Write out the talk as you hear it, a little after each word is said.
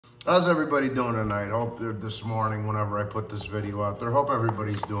How's everybody doing tonight? Hope this morning, whenever I put this video out there, hope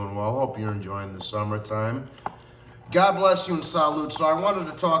everybody's doing well. Hope you're enjoying the summertime. God bless you and salute. So I wanted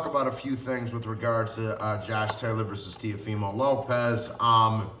to talk about a few things with regards to Josh Taylor versus Teofimo Lopez.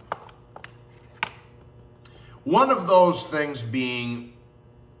 One of those things being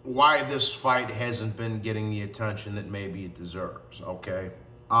why this fight hasn't been getting the attention that maybe it deserves, okay?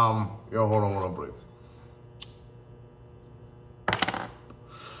 Hold on one brief.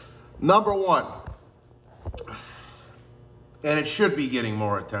 Number one, and it should be getting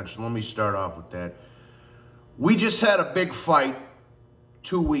more attention. Let me start off with that. We just had a big fight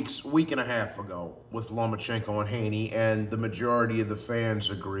week and a half ago with Lomachenko and Haney, and the majority of the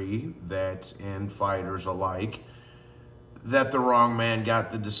fans agree that, and fighters alike, that the wrong man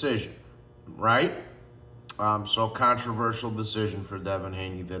got the decision, right? So controversial decision for Devin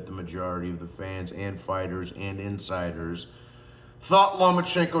Haney that the majority of the fans and fighters and insiders thought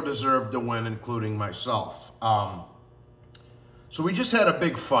Lomachenko deserved to win, including myself. So we just had a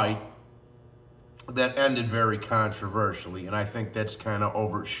big fight that ended very controversially, and I think that's kind of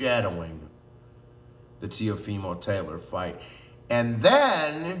overshadowing the Teofimo Taylor fight. And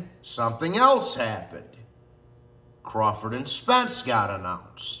then something else happened. Crawford and Spence got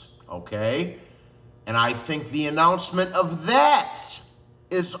announced, okay? And I think the announcement of that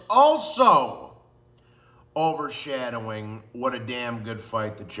is also overshadowing what a damn good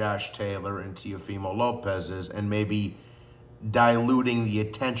fight that Josh Taylor and Teofimo Lopez is, and maybe diluting the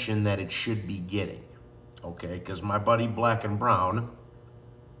attention that it should be getting, okay? Because my buddy Black and Brown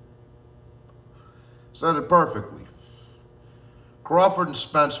said it perfectly. Crawford and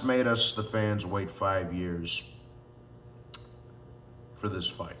Spence made us, the fans, wait 5 years for this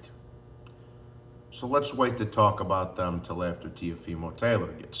fight. So let's wait to talk about them till after Teofimo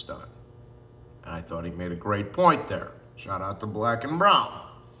Taylor gets done. And I thought he made a great point there. Shout out to Black and Brown.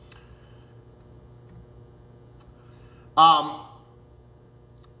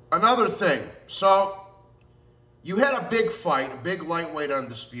 Another thing. So you had a big fight, a big lightweight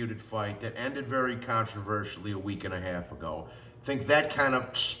undisputed fight that ended very controversially a week and a half ago. I think that kind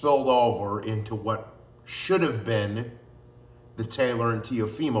of spilled over into what should have been the Taylor and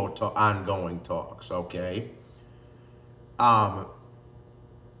Teofimo ongoing talks, okay?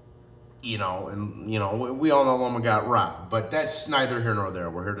 We all know Loma got robbed, but that's neither here nor there.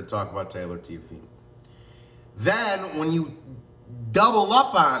 We're here to talk about Taylor Teofimo. Then, when you double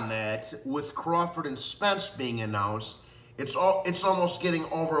up on that with Crawford and Spence being announced, it's almost getting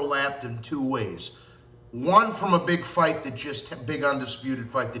overlapped in two ways. One from a big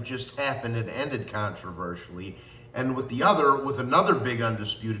undisputed fight that just happened and ended controversially, and with the other, with another big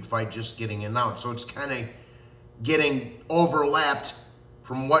undisputed fight just getting announced. So it's kind of getting overlapped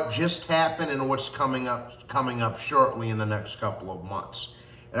from what just happened and what's coming up shortly in the next couple of months.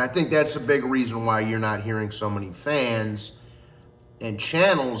 And I think that's a big reason why you're not hearing so many fans and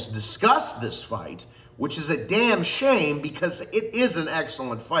channels discuss this fight, which is a damn shame because it is an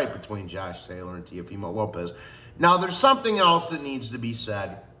excellent fight between Josh Taylor and Teofimo Lopez. Now, there's something else that needs to be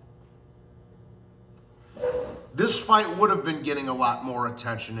said. This fight would have been getting a lot more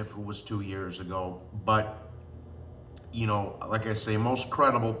attention if it was 2 years ago, but like I say, most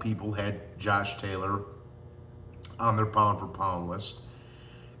credible people had Josh Taylor on their pound-for-pound list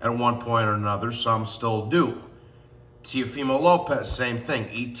at one point or another. Some still do. Teofimo Lopez, same thing.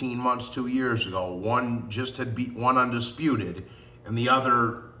 18 months, 2 years ago. One just had beat one undisputed, and the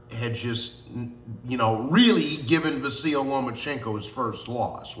other had just, really given Vasil Lomachenko his first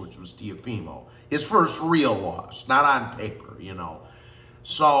loss, which was Teofimo. His first real loss, not on paper,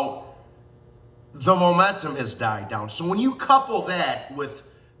 So the momentum has died down. So when you couple that with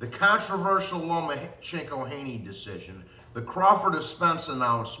the controversial Lomachenko-Haney decision, the Crawford and Spence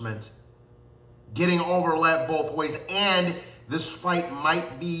announcement getting overlapped both ways, and this fight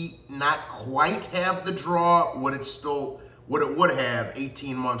might be not quite have the draw what it would have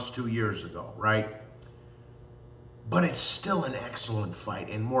 18 months, 2 years ago, right? But it's still an excellent fight,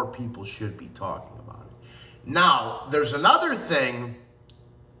 and more people should be talking about it. Now, there's another thing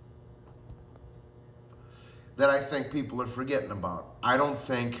that I think people are forgetting about. I don't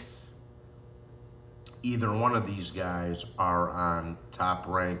think either one of these guys are on Top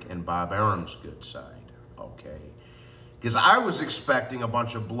Rank and Bob Arum's good side, okay? Because I was expecting a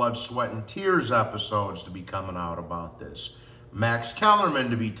bunch of blood, sweat, and tears episodes to be coming out about this. Max Kellerman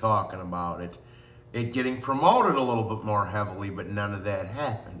to be talking about it. It getting promoted a little bit more heavily, but none of that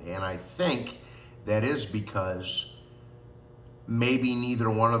happened. And I think that is because maybe neither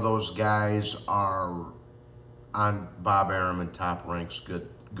one of those guys are on Bob Arum and Top Rank's good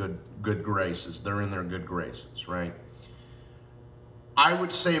graces. They're in their good graces, right? I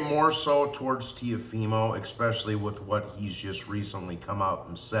would say more so towards Teofimo, especially with what he's just recently come out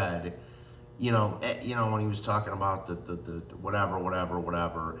and said. When he was talking about the whatever.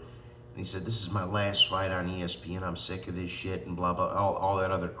 And he said, this is my last fight on ESPN. I'm sick of this shit and blah, blah, all that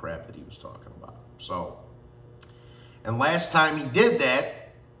other crap that he was talking about. So, and last time he did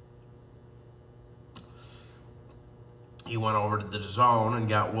that, he went over to the zone and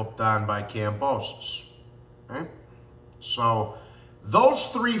got whooped on by Kambosos. Right? So, those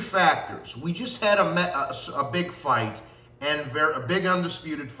three factors. We just had a big fight, and a big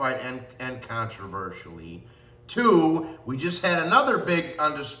undisputed fight, and controversially. 2, we just had another big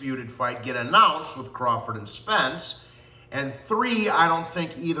undisputed fight get announced with Crawford and Spence. And 3, I don't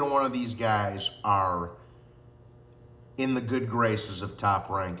think either one of these guys are in the good graces of Top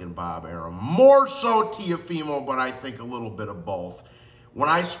Rank and Bob Arum. More so Teofimo, but I think a little bit of both. When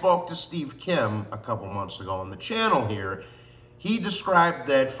I spoke to Steve Kim a couple months ago on the channel here, he described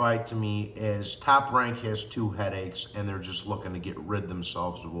that fight to me as Top Rank has 2 headaches and they're just looking to get rid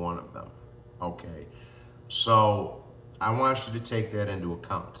themselves of one of them. Okay. So, I want you to take that into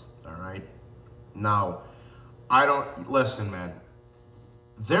account, all right? Now, listen, man,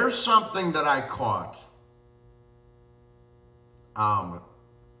 there's something that I caught, and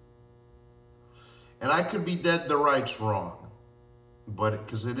I could be dead to rights wrong, but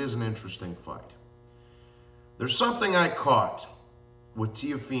because it is an interesting fight. There's something I caught with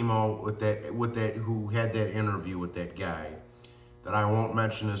Teofimo, with that who had that interview with that guy, that I won't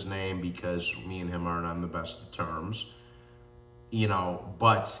mention his name because me and him aren't on the best of terms,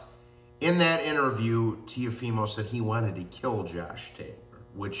 but in that interview, Teofimo said he wanted to kill Josh Taylor,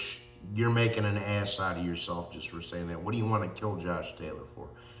 which you're making an ass out of yourself just for saying that. What do you want to kill Josh Taylor for?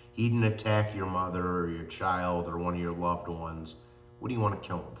 He didn't attack your mother or your child or one of your loved ones. What do you want to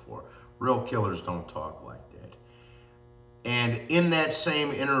kill him for? Real killers don't talk like that. And in that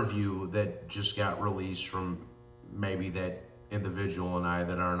same interview that just got released from maybe that individual and I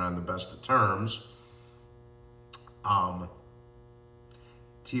that aren't on the best of terms,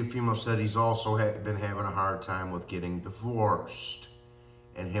 Teofimo said he's also been having a hard time with getting divorced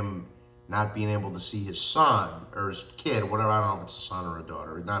and him not being able to see his son or his kid, whatever, I don't know if it's a son or a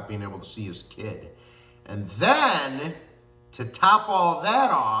daughter, not being able to see his kid. And then, to top all that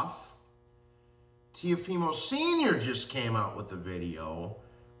off, Teofimo Sr. just came out with a video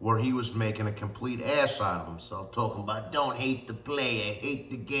where he was making a complete ass out of himself, talking about, don't hate the play, I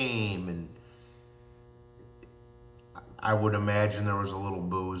hate the game. And I would imagine there was a little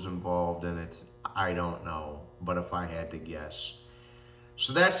booze involved in it. I don't know, but if I had to guess.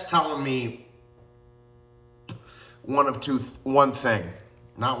 So that's telling me one thing.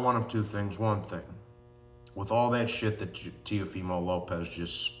 Not one of two things, one thing. With all that shit that Teofimo Lopez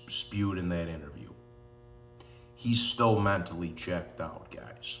just spewed in that interview, he's still mentally checked out,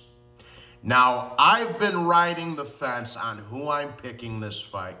 guys. Now, I've been riding the fence on who I'm picking in this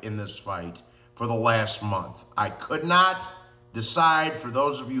fight for the last month. I could not decide. For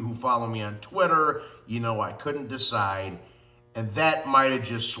those of you who follow me on Twitter, you know I couldn't decide. And that might have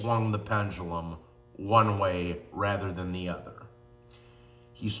just swung the pendulum one way rather than the other.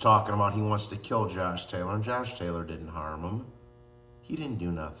 He's talking about he wants to kill Josh Taylor, and Josh Taylor didn't harm him. He didn't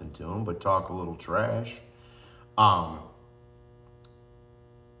do nothing to him but talk a little trash.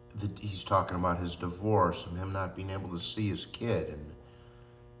 He's talking about his divorce and him not being able to see his kid, and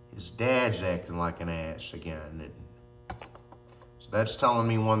his dad's acting like an ass again. So that's telling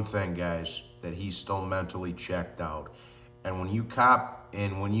me one thing, guys, that he's still mentally checked out. And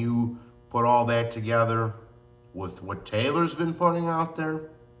when you put all that together with what Taylor's been putting out there,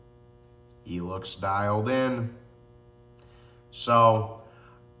 he looks dialed in. So,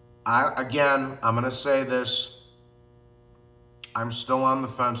 I'm going to say this. I'm still on the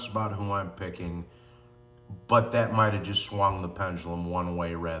fence about who I'm picking, but that might have just swung the pendulum one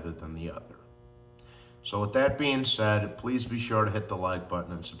way rather than the other. So with that being said, please be sure to hit the like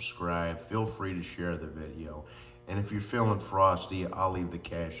button and subscribe. Feel free to share the video. And if you're feeling frosty, I'll leave the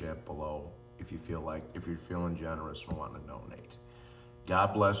Cash App below if you're feeling generous and want to donate.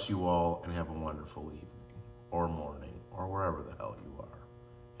 God bless you all and have a wonderful evening or morning or wherever the hell you are.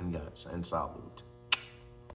 And guys, and salute.